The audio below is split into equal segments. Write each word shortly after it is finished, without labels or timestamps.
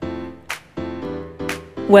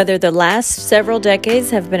Whether the last several decades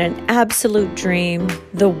have been an absolute dream,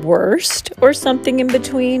 the worst, or something in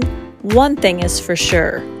between, one thing is for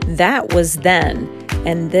sure. That was then,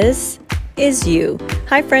 and this is you.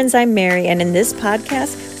 Hi friends, I'm Mary, and in this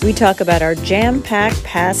podcast, we talk about our jam-packed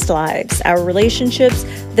past lives, our relationships,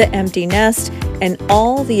 the empty nest, and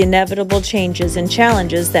all the inevitable changes and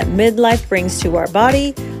challenges that midlife brings to our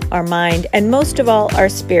body, our mind, and most of all, our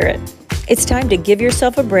spirit. It's time to give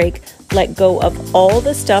yourself a break, let go of all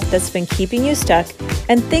the stuff that's been keeping you stuck,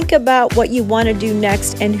 and think about what you want to do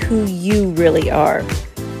next and who you really are.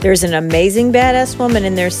 There's an amazing badass woman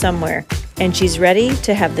in there somewhere, and she's ready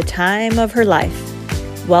to have the time of her life.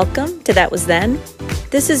 Welcome to That Was Then.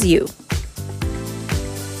 This is you.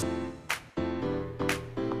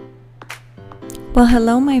 Well,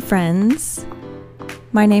 hello, my friends.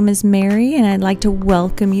 My name is Mary, and I'd like to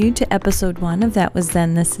welcome you to episode 1 of That Was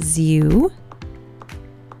Then, This Is You.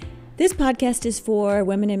 This podcast is for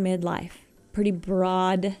women in midlife. Pretty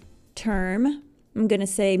broad term. I'm going to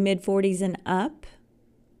say mid-40s and up.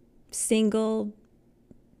 Single,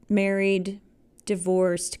 married,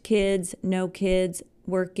 divorced, kids, no kids,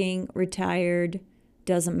 working, retired,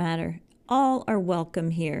 doesn't matter. All are welcome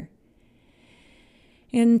here.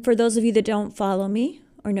 And for those of you that don't follow me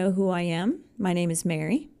or know who I am, my name is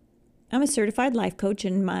Mary. I'm a certified life coach,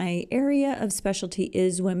 and my area of specialty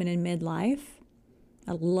is women in midlife.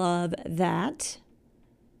 I love that.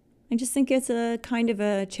 I just think it's a kind of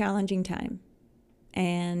a challenging time.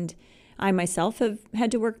 And I myself have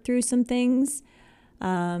had to work through some things.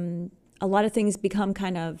 A lot of things become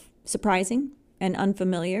kind of surprising and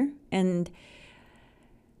unfamiliar, and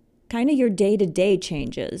kind of your day-to-day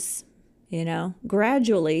changes. You know,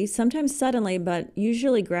 gradually, sometimes suddenly, but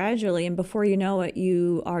usually gradually. And before you know it,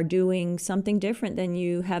 you are doing something different than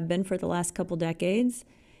you have been for the last couple decades.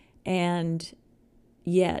 And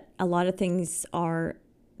yet a lot of things are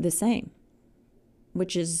the same,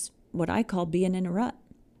 which is what I call being in a rut.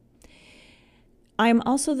 I am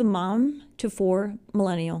also the mom to 4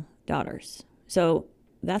 millennial daughters. So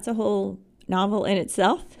that's a whole novel in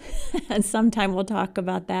itself, and sometime we'll talk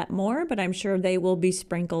about that more, but I'm sure they will be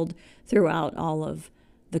sprinkled throughout all of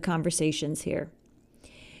the conversations here.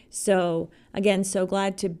 So again, so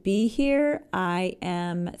glad to be here. I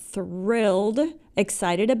am thrilled,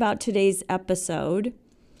 excited about today's episode.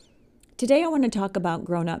 Today I want to talk about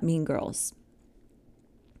grown-up mean girls.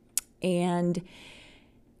 And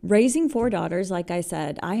raising 4 daughters, like I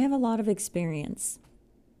said, I have a lot of experience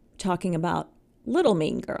talking about little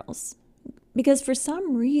mean girls. Because for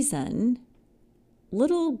some reason,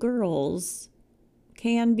 little girls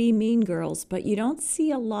can be mean girls, but you don't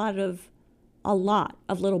see a lot of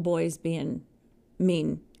little boys being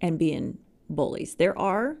mean and being bullies. There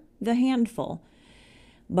are the handful,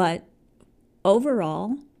 but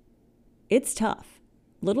overall, it's tough.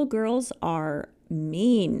 Little girls are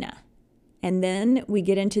mean. And then we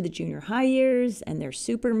get into the junior high years, and they're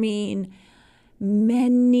super mean.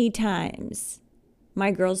 Many times, my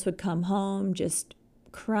girls would come home just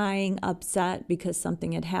crying, upset because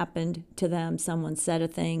something had happened to them. Someone said a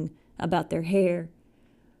thing about their hair.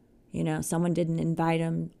 You know, someone didn't invite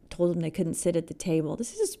them, told them they couldn't sit at the table.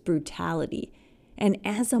 This is just brutality. And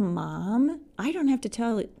as a mom, I don't have to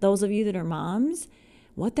tell those of you that are moms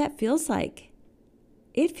what that feels like.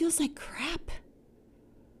 It feels like crap.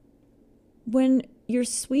 When your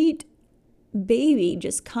sweet baby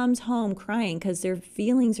just comes home crying because their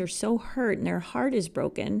feelings are so hurt and their heart is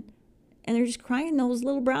broken, and they're just crying those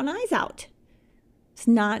little brown eyes out. It's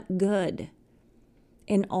not good.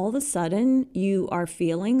 And all of a sudden, you are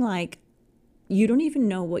feeling like you don't even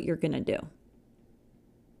know what you're going to do.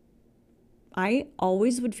 I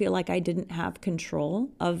always would feel like I didn't have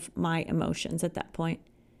control of my emotions at that point.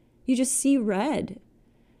 You just see red.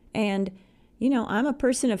 And, you know, I'm a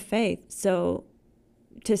person of faith. So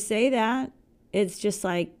to say that, it's just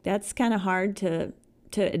like, that's kind of hard to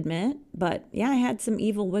admit. But yeah, I had some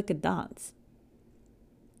evil, wicked thoughts.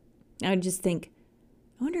 I would just think,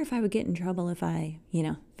 I wonder if I would get in trouble if I,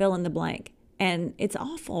 fill in the blank. And it's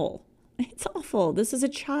awful. It's awful. This is a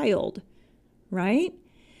child, right?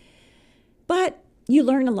 But you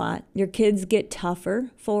learn a lot. Your kids get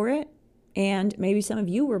tougher for it. And maybe some of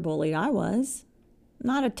you were bullied. I was.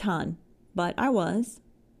 Not a ton, but I was.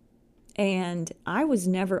 And I was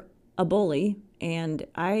never a bully, and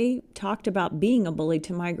I talked about being a bully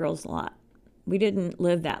to my girls a lot. We didn't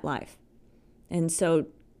live that life. And so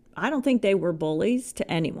I don't think they were bullies to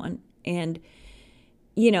anyone. And,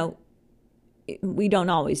 we don't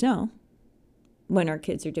always know when our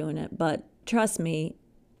kids are doing it. But trust me,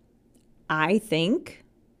 I think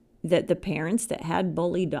that the parents that had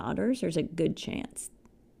bully daughters, there's a good chance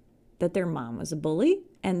that their mom was a bully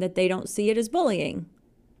and that they don't see it as bullying.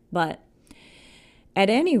 But at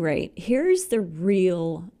any rate, here's the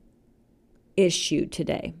real issue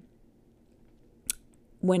today.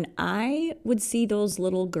 When I would see those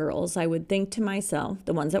little girls, I would think to myself,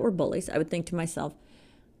 the ones that were bullies, I would think to myself,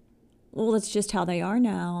 well, that's just how they are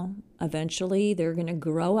now. Eventually, they're going to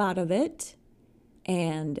grow out of it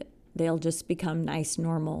and they'll just become nice,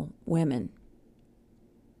 normal women.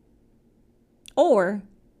 Or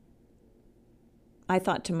I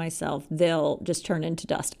thought to myself, they'll just turn into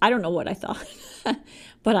dust. I don't know what I thought,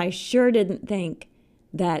 but I sure didn't think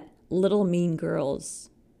that little mean girls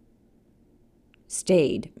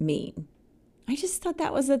stayed mean. I just thought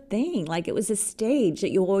that was a thing. Like it was a stage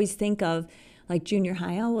that you always think of, like junior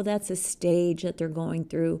high. Oh, well, that's a stage that they're going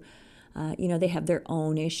through. They have their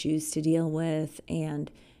own issues to deal with. And,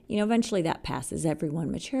 eventually that passes. Everyone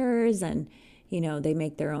matures and, they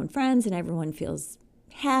make their own friends and everyone feels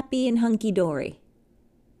happy and hunky-dory.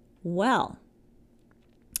 Well,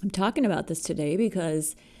 I'm talking about this today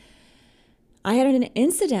because I had an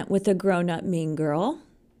incident with a grown-up mean girl,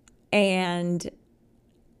 and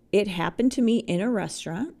it happened to me in a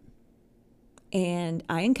restaurant, and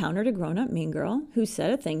I encountered a grown-up mean girl who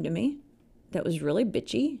said a thing to me that was really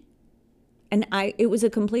bitchy, and it was a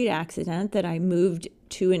complete accident that I moved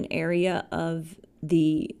to an area of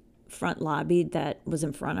the front lobby that was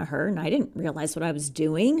in front of her, and I didn't realize what I was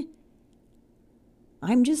doing.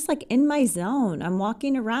 I'm just like in my zone. I'm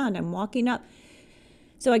walking around. I'm walking up.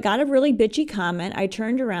 So I got a really bitchy comment. I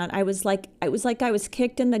turned around. I was like I was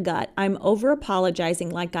kicked in the gut. I'm over apologizing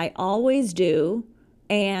like I always do.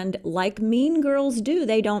 And like mean girls do,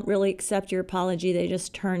 they don't really accept your apology. They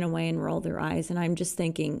just turn away and roll their eyes. And I'm just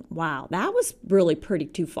thinking, wow, that was really pretty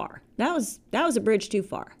too far. That was a bridge too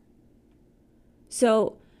far.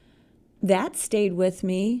 So that stayed with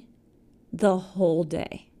me the whole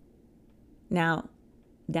day. Now,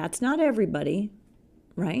 that's not everybody,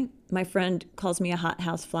 right? My friend calls me a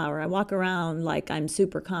hothouse flower. I walk around like I'm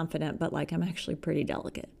super confident, but like I'm actually pretty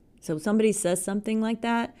delicate. So if somebody says something like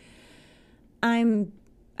that,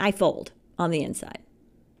 I fold on the inside.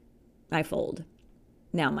 I fold.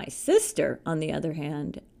 Now my sister, on the other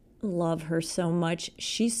hand, love her so much.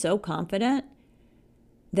 She's so confident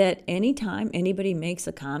that anytime anybody makes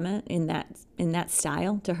a comment in that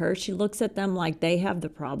style to her, she looks at them like they have the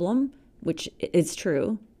problem, which is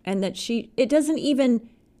true, and that it doesn't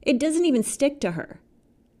even stick to her.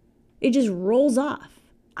 It just rolls off.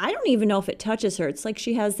 I don't even know if it touches her. It's like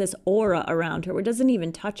she has this aura around her where it doesn't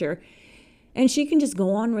even touch her, and she can just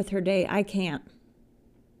go on with her day. I can't.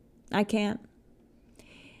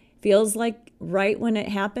 Feels like right when it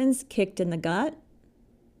happens, kicked in the gut.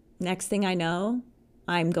 Next thing I know,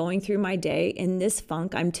 I'm going through my day in this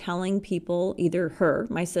funk. I'm telling people, either her,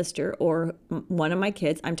 my sister, or one of my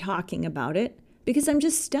kids, I'm talking about it because I'm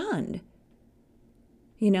just stunned.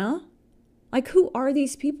 Like, who are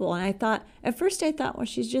these people? And at first I thought, well,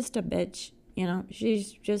 she's just a bitch.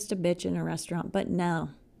 She's just a bitch in a restaurant. But no,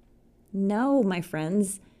 my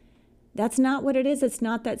friends, that's not what it is. It's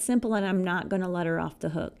not that simple, and I'm not going to let her off the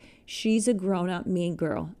hook. She's a grown-up mean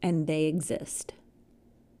girl, and they exist.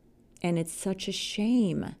 And it's such a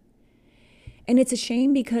shame. And it's a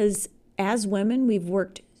shame because as women, we've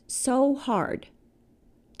worked so hard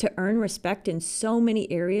to earn respect in so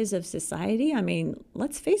many areas of society. I mean,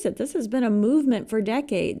 let's face it, this has been a movement for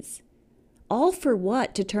decades. All for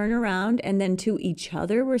what? To turn around and then to each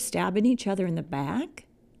other, we're stabbing each other in the back?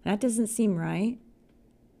 That doesn't seem right.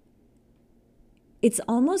 It's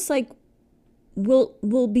almost like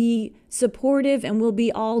we'll be supportive and we'll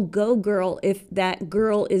be all go girl if that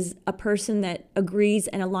girl is a person that agrees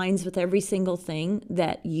and aligns with every single thing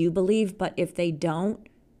that you believe. But if they don't,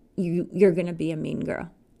 you're going to be a mean girl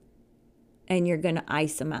and you're going to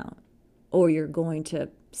ice them out or you're going to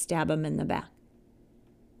stab them in the back.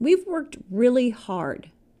 We've worked really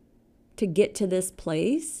hard to get to this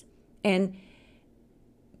place, and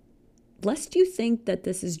lest you think that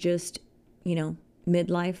this is just,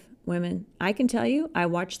 midlife women, I can tell you, I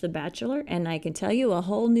watched The Bachelor, and I can tell you a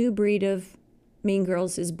whole new breed of mean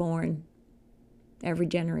girls is born. Every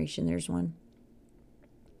generation there's one.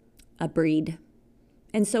 A breed.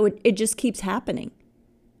 And so it just keeps happening.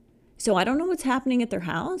 So I don't know what's happening at their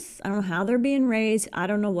house. I don't know how they're being raised. I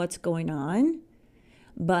don't know what's going on.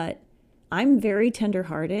 But I'm very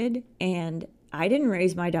tenderhearted, and I didn't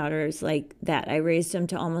raise my daughters like that. I raised them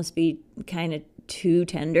to almost be kind of too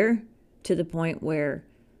tender, to the point where,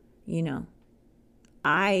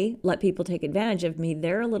 I let people take advantage of me.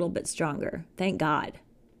 They're a little bit stronger. Thank God.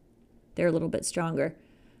 They're a little bit stronger.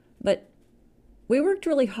 But we worked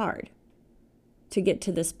really hard to get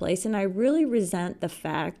to this place. And I really resent the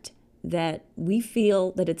fact that we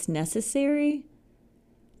feel that it's necessary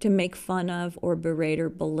to make fun of or berate or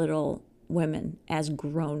belittle women as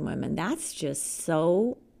grown women. That's just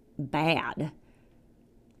so bad.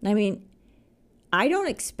 I mean, I don't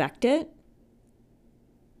expect it.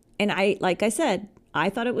 And like I said, I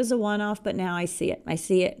thought it was a one-off, but now I see it. I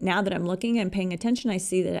see it now that I'm looking and paying attention. I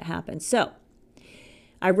see that it happens. So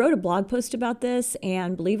I wrote a blog post about this,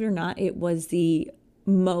 and believe it or not, it was the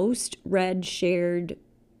most read, shared,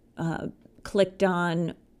 clicked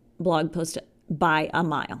on blog post by a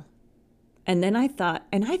mile. And then I thought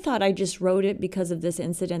I just wrote it because of this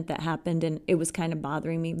incident that happened, and it was kind of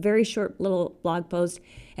bothering me. Very short little blog post,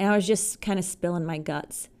 and I was just kind of spilling my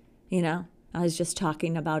guts, I was just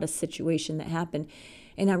talking about a situation that happened.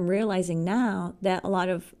 And I'm realizing now that a lot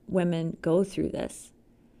of women go through this.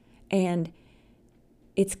 And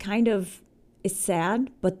it's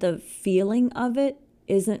sad, but the feeling of it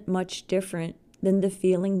isn't much different than the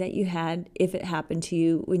feeling that you had if it happened to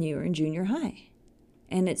you when you were in junior high.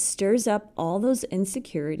 And it stirs up all those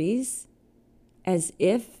insecurities as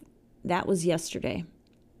if that was yesterday.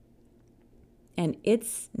 And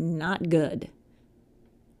it's not good.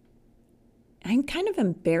 I'm kind of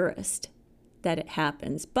embarrassed that it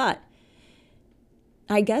happens, but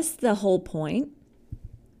I guess the whole point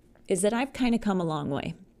is that I've kind of come a long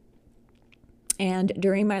way. And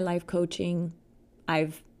during my life coaching,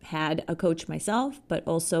 I've had a coach myself, but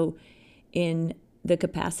also in the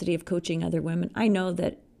capacity of coaching other women, I know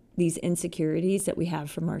that these insecurities that we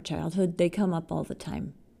have from our childhood, they come up all the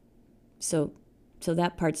time. So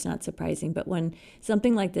that part's not surprising. But when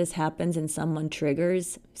something like this happens and someone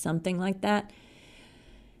triggers something like that,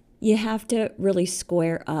 you have to really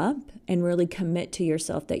square up and really commit to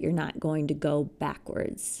yourself that you're not going to go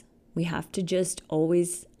backwards. We have to just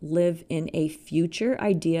always live in a future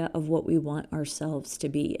idea of what we want ourselves to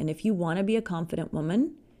be. And if you want to be a confident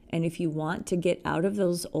woman, and if you want to get out of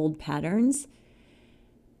those old patterns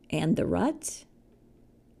and the rut,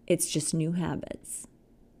 it's just new habits.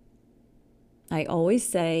 I always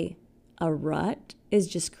say a rut is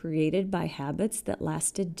just created by habits that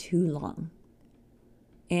lasted too long.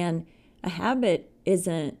 And a habit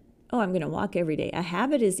isn't, I'm going to walk every day. A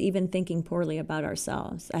habit is even thinking poorly about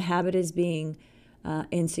ourselves. A habit is being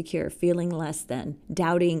insecure, feeling less than,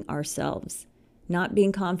 doubting ourselves, not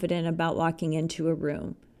being confident about walking into a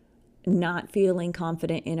room, not feeling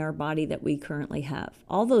confident in our body that we currently have.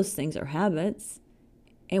 All those things are habits.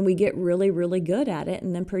 And we get really, really good at it.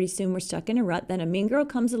 And then pretty soon we're stuck in a rut. Then a mean girl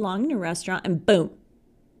comes along in a restaurant and boom,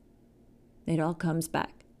 it all comes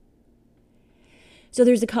back. So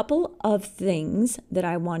there's a couple of things that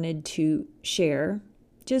I wanted to share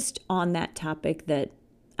just on that topic that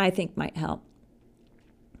I think might help.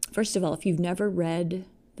 First of all, if you've never read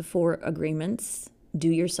the 4 Agreements, do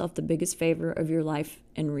yourself the biggest favor of your life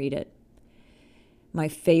and read it. My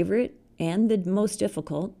favorite and the most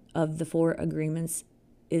difficult of the 4 Agreements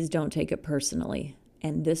is don't take it personally.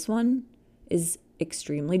 And this one is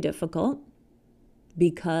extremely difficult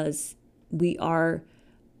because we are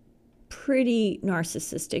pretty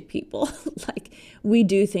narcissistic people. Like, we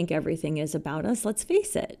do think everything is about us. Let's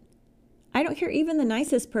face it. I don't hear even the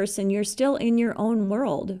nicest person. You're still in your own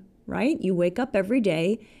world, right? You wake up every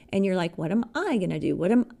day and you're like, what am I going to do?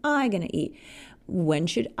 What am I going to eat? When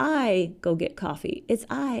should I go get coffee? It's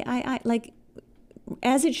I. Like,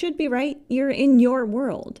 as it should be, right? You're in your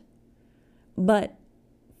world. But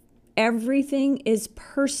everything is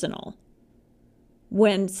personal.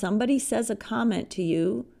 When somebody says a comment to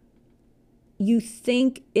you, you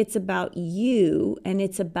think it's about you and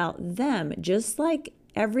it's about them. Just like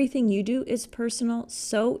everything you do is personal,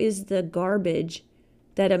 so is the garbage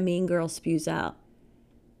that a mean girl spews out.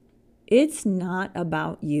 It's not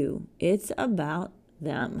about you. It's about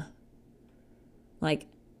them. Like,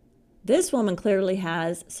 this woman clearly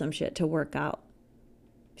has some shit to work out.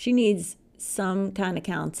 She needs some kind of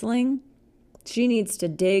counseling. She needs to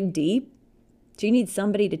dig deep. She needs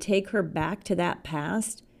somebody to take her back to that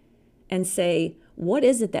past and say, what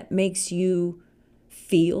is it that makes you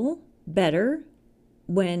feel better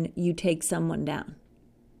when you take someone down,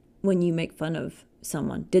 when you make fun of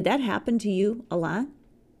someone? Did that happen to you a lot?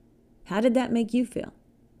 How did that make you feel?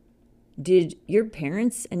 Did your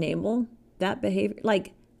parents enable that behavior?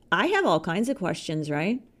 Like, I have all kinds of questions,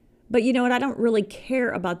 right? But you know what? I don't really care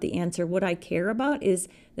about the answer. What I care about is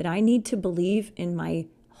that I need to believe in my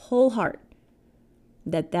whole heart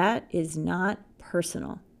that that is not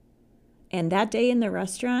personal. And that day in the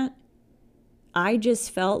restaurant, I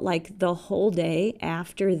just felt like the whole day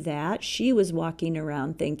after that, she was walking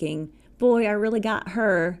around thinking, boy, I really got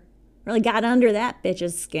her, really got under that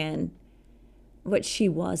bitch's skin. But she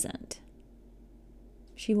wasn't.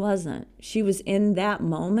 She wasn't. She was in that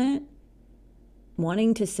moment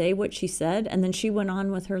wanting to say what she said, and then she went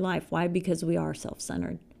on with her life. Why? Because we are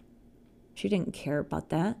self-centered. She didn't care about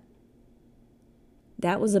that.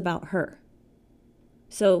 That was about her.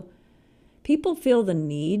 So people feel the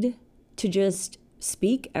need to just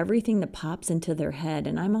speak everything that pops into their head.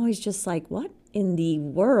 And I'm always just like, what in the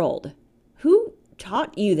world? Who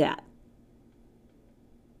taught you that?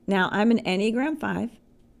 Now, I'm an Enneagram 5,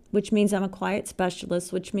 which means I'm a quiet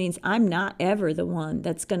specialist, which means I'm not ever the one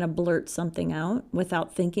that's going to blurt something out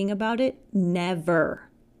without thinking about it. Never.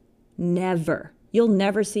 Never. You'll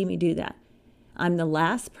never see me do that. I'm the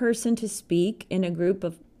last person to speak in a group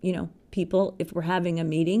of, people if we're having a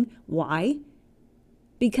meeting. Why?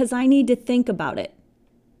 Because I need to think about it.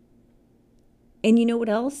 And you know what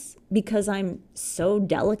else? Because I'm so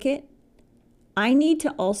delicate, I need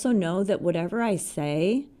to also know that whatever I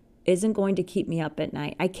say isn't going to keep me up at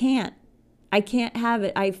night. I can't have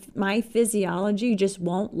it. My physiology just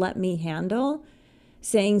won't let me handle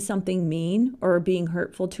saying something mean or being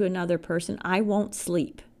hurtful to another person. I won't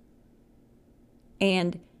sleep.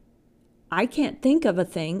 And I can't think of a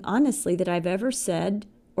thing, honestly, that I've ever said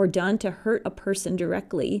or done to hurt a person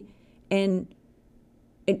directly and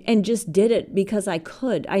just did it because I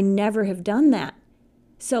could. I never have done that.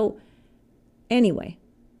 So anyway,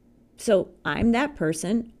 so I'm that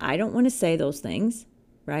person. I don't want to say those things,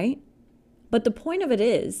 right? But the point of it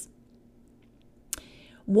is,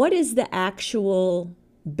 what is the actual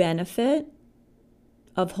benefit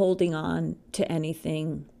of holding on to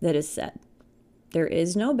anything that is said? There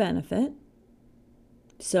is no benefit.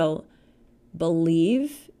 So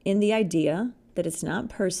believe in the idea that it's not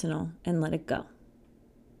personal and let it go.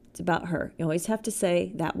 It's about her. You always have to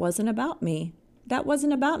say, that wasn't about me. That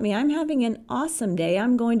wasn't about me. I'm having an awesome day.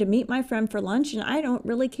 I'm going to meet my friend for lunch and I don't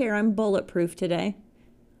really care. I'm bulletproof today.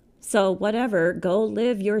 So whatever, go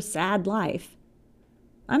live your sad life.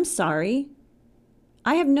 I'm sorry.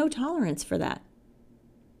 I have no tolerance for that.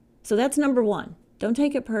 So that's number one. Don't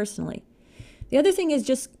take it personally. The other thing is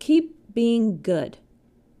just keep being good.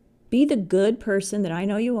 Be the good person that I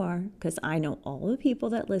know you are, because I know all the people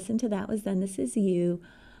that listen to That Was Then, This Is You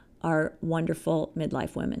are wonderful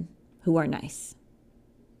midlife women who are nice.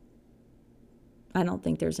 I don't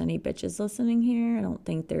think there's any bitches listening here. I don't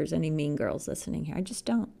think there's any mean girls listening here. I just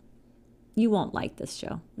don't. You won't like this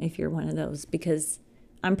show if you're one of those, because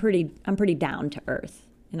I'm pretty down to earth,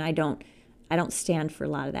 and I don't stand for a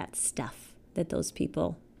lot of that stuff that those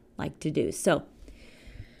people like to do. So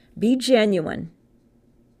be genuine.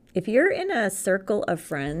 If you're in a circle of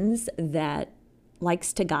friends that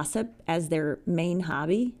likes to gossip as their main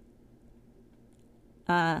hobby,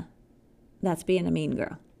 that's being a mean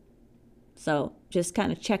girl. So just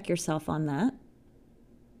kind of check yourself on that.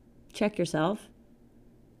 Check yourself.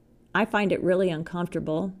 I find it really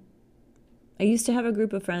uncomfortable. I used to have a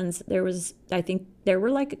group of friends. I think there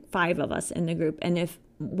were like 5 of us in the group. And if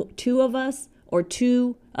 2 of us or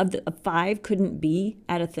 2 of the 5 couldn't be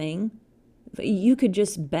at a thing, you could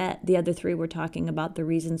just bet the other 3 were talking about the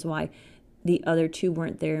reasons why the other 2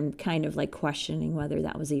 weren't there and kind of like questioning whether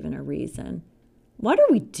that was even a reason. What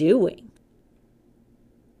are we doing?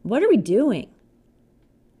 What are we doing?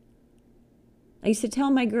 I used to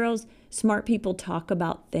tell my girls, smart people talk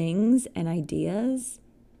about things and ideas,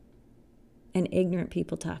 and ignorant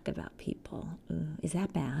people talk about people. Ooh, is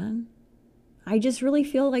that bad? I just really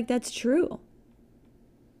feel like that's true.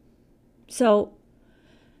 So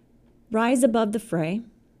rise above the fray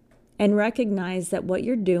and recognize that what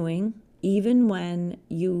you're doing, even when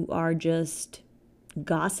you are just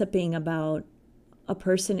gossiping about a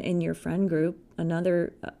person in your friend group,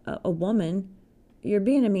 a woman, you're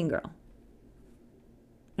being a mean girl.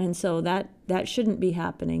 And so that shouldn't be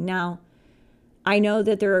happening. Now, I know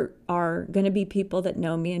that there are going to be people that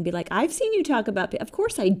know me and be like, I've seen you talk about, of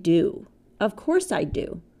course I do. Of course I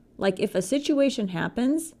do. Like if a situation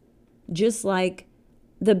happens, just like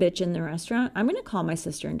the bitch in the restaurant, I'm going to call my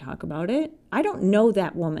sister and talk about it. I don't know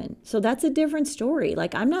that woman. So that's a different story.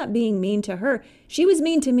 Like I'm not being mean to her. She was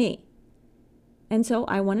mean to me. And so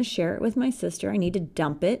I want to share it with my sister. I need to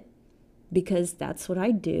dump it because that's what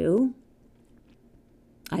I do.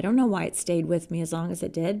 I don't know why it stayed with me as long as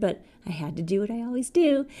it did, but I had to do what I always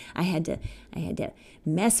do. I had to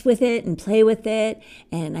mess with it and play with it,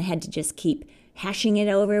 and I had to just keep hashing it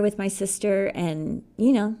over with my sister, and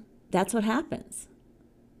that's what happens.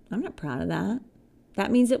 I'm not proud of that.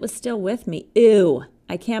 That means it was still with me. Ew,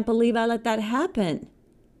 I can't believe I let that happen.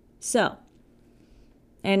 So,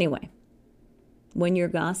 anyway, when you're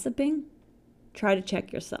gossiping, try to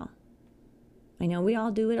check yourself. I know we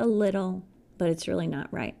all do it a little, but it's really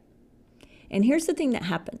not right. And here's the thing that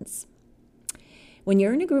happens. When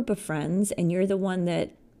you're in a group of friends and you're the one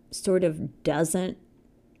that sort of doesn't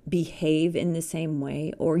behave in the same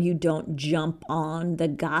way, or you don't jump on the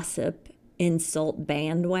gossip insult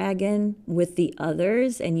bandwagon with the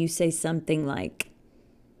others, and you say something like,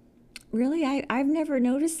 really, I've never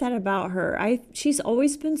noticed that about her. She's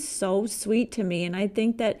always been so sweet to me, and I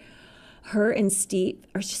think that her and Steve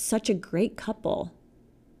are just such a great couple.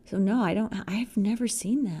 So no, I've never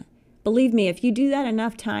seen that. Believe me, if you do that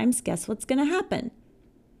enough times, guess what's going to happen?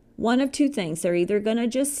 One of two things. They're either going to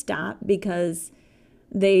just stop because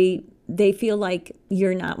they feel like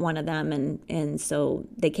you're not one of them, and so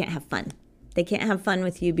they can't have fun. They can't have fun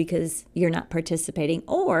with you because you're not participating,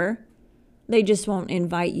 or they just won't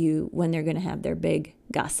invite you when they're going to have their big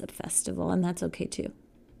gossip festival, and that's okay too.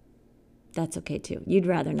 That's okay too. You'd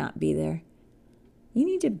rather not be there. You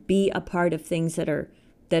need to be a part of things that are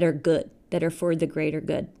good, that are for the greater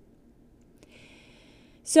good.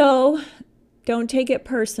 So don't take it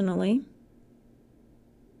personally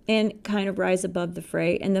and kind of rise above the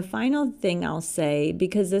fray. And the final thing I'll say,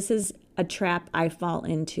 because this is a trap I fall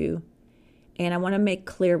into, and I want to make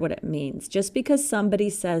clear what it means. Just because somebody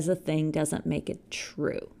says a thing doesn't make it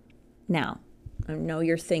true. Now, I know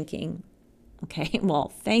you're thinking, okay,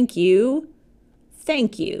 well, thank you.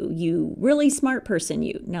 Thank you, you really smart person,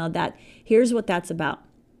 you. Now here's what that's about.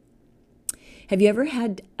 Have you ever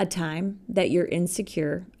had a time that you're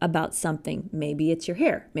insecure about something? Maybe it's your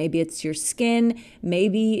hair. Maybe it's your skin.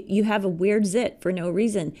 Maybe you have a weird zit for no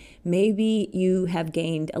reason. Maybe you have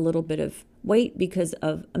gained a little bit of weight because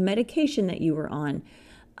of a medication that you were on.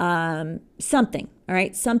 Something, all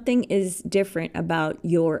right? Something is different about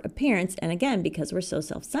your appearance. And again, because we're so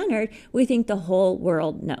self-centered, we think the whole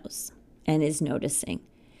world knows and is noticing.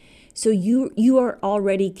 So you are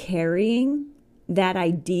already carrying that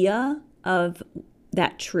idea of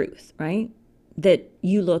that truth, right? That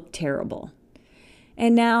you look terrible.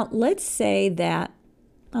 And now let's say that,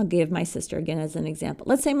 I'll give my sister again as an example.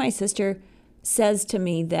 Let's say my sister says to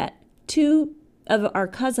me that two of our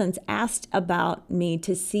cousins asked about me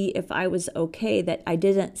to see if I was okay, that I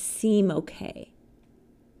didn't seem okay,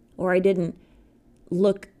 or I didn't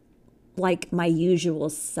look like my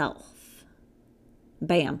usual self.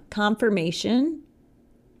 Bam, confirmation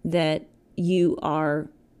that you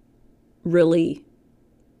are really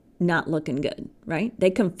not looking good, right?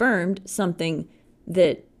 They confirmed something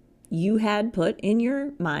that you had put in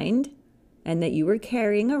your mind and that you were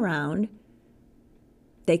carrying around.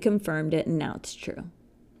 They confirmed it, and now it's true.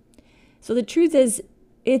 So the truth is,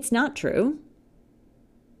 it's not true.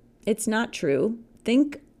 It's not true.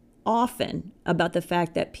 Think often about the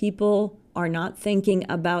fact that people are not thinking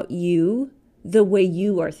about you the way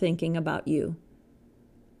you are thinking about you.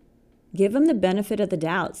 Give them the benefit of the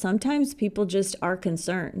doubt. Sometimes people just are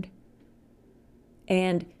concerned.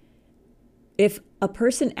 And if a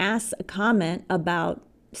person asks a comment about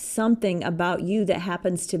something about you that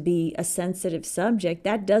happens to be a sensitive subject,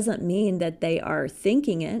 that doesn't mean that they are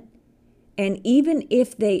thinking it. And even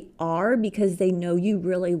if they are, because they know you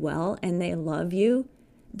really well and they love you,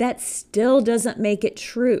 that still doesn't make it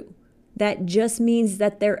true. That just means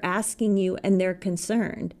that they're asking you and they're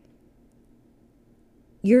concerned.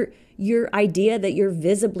 Your idea that you're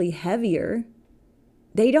visibly heavier,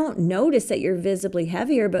 they don't notice that you're visibly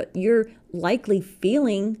heavier, but you're likely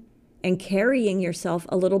feeling and carrying yourself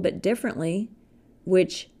a little bit differently,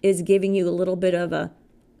 which is giving you a little bit of a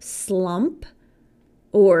slump,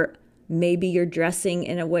 or maybe you're dressing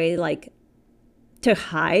in a way like to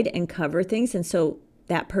hide and cover things. And so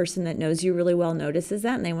that person that knows you really well notices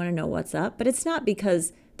that and they want to know what's up. But it's not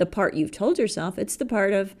because the part you've told yourself, it's the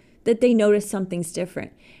part of that they notice something's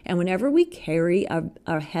different. And whenever we carry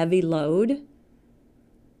a heavy load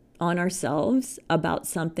on ourselves about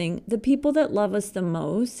something, the people that love us the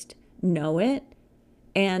most know it.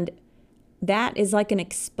 And that is like an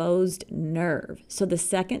exposed nerve. So the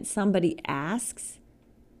second somebody asks,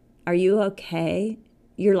 are you okay?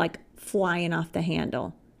 You're like flying off the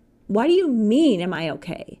handle. What do you mean, am I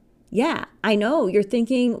okay? Yeah, I know. You're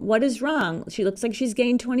thinking, what is wrong? She looks like she's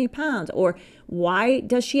gained 20 pounds. Or why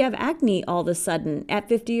does she have acne all of a sudden at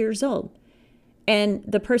 50 years old? And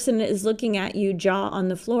the person is looking at you, jaw on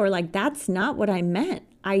the floor, like, that's not what I meant.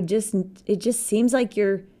 It just seems like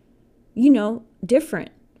you're,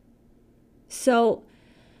 different. So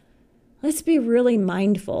let's be really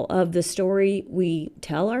mindful of the story we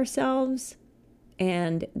tell ourselves,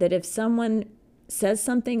 and that if someone says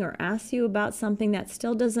something or asks you about something, that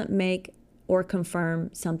still doesn't make or confirm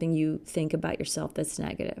something you think about yourself that's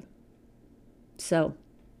negative. So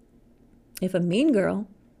if a mean girl,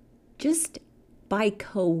 just by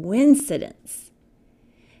coincidence,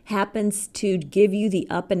 happens to give you the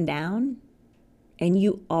up and down and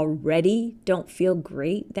you already don't feel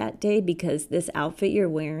great that day because this outfit you're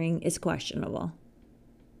wearing is questionable.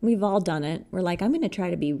 We've all done it. We're like, I'm going to try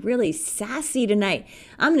to be really sassy tonight.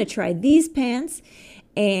 I'm going to try these pants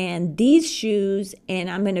and these shoes, and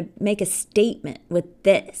I'm going to make a statement with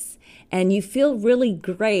this. And you feel really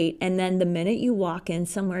great. And then the minute you walk in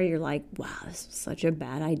somewhere, you're like, wow, this was such a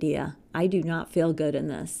bad idea. I do not feel good in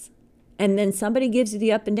this. And then somebody gives you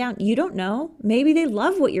the up and down. You don't know. Maybe they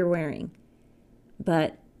love what you're wearing.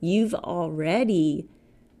 But you've already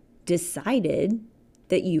decided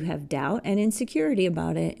that you have doubt and insecurity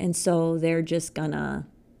about it. And so they're just gonna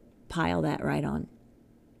pile that right on.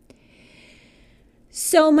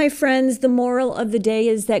 So my friends, the moral of the day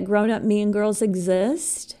is that grown-up mean girls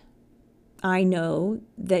exist. I know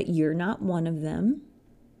that you're not one of them,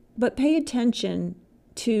 but pay attention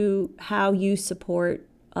to how you support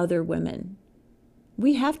other women.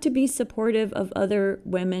 We have to be supportive of other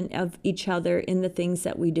women, of each other in the things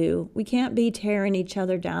that we do. We can't be tearing each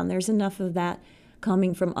other down. There's enough of that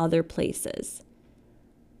coming from other places.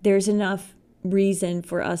 There's enough reason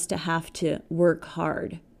for us to have to work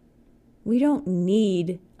hard. We don't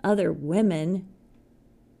need other women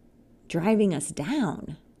driving us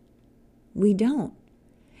down. We don't.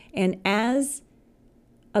 And as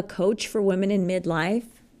a coach for women in midlife,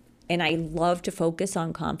 and I love to focus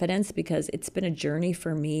on confidence because it's been a journey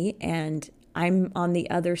for me and I'm on the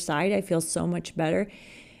other side. I feel so much better.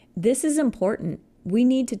 This is important. We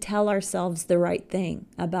need to tell ourselves the right thing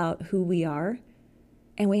about who we are.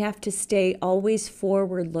 And we have to stay always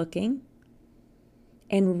forward looking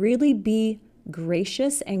and really be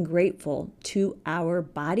gracious and grateful to our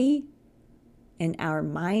body and our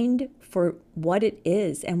mind for what it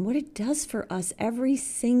is and what it does for us every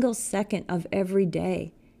single second of every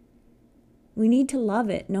day. We need to love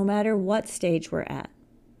it no matter what stage we're at.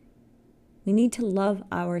 We need to love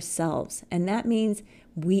ourselves, and that means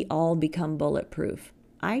we all become bulletproof.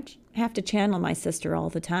 I have to channel my sister all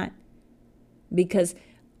the time because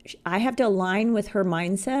I have to align with her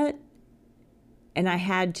mindset, and I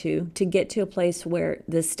had to get to a place where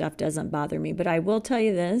this stuff doesn't bother me. But I will tell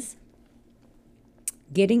you this,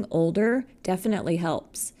 getting older definitely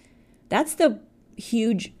helps. That's the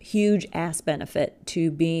huge ass benefit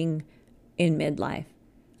to being in midlife.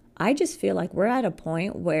 I just feel like we're at a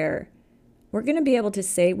point where we're going to be able to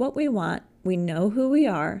say what we want. We know who we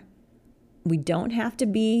are. We don't have to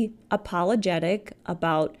be apologetic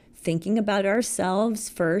about thinking about ourselves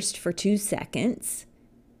first for 2 seconds.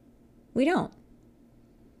 We don't.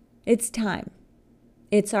 It's time.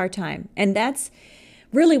 It's our time. And that's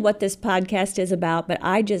really what this podcast is about. But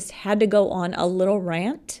I just had to go on a little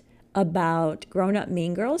rant about grown-up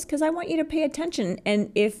mean girls because I want you to pay attention. And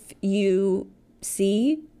if you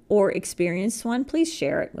see or experience one, please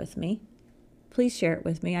share it with me. Please share it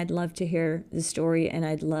with me. I'd love to hear the story and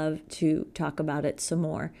I'd love to talk about it some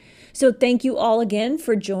more. So thank you all again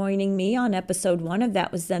for joining me on episode 1 of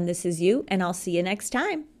That Was Then, This Is You, and I'll see you next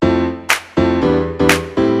time.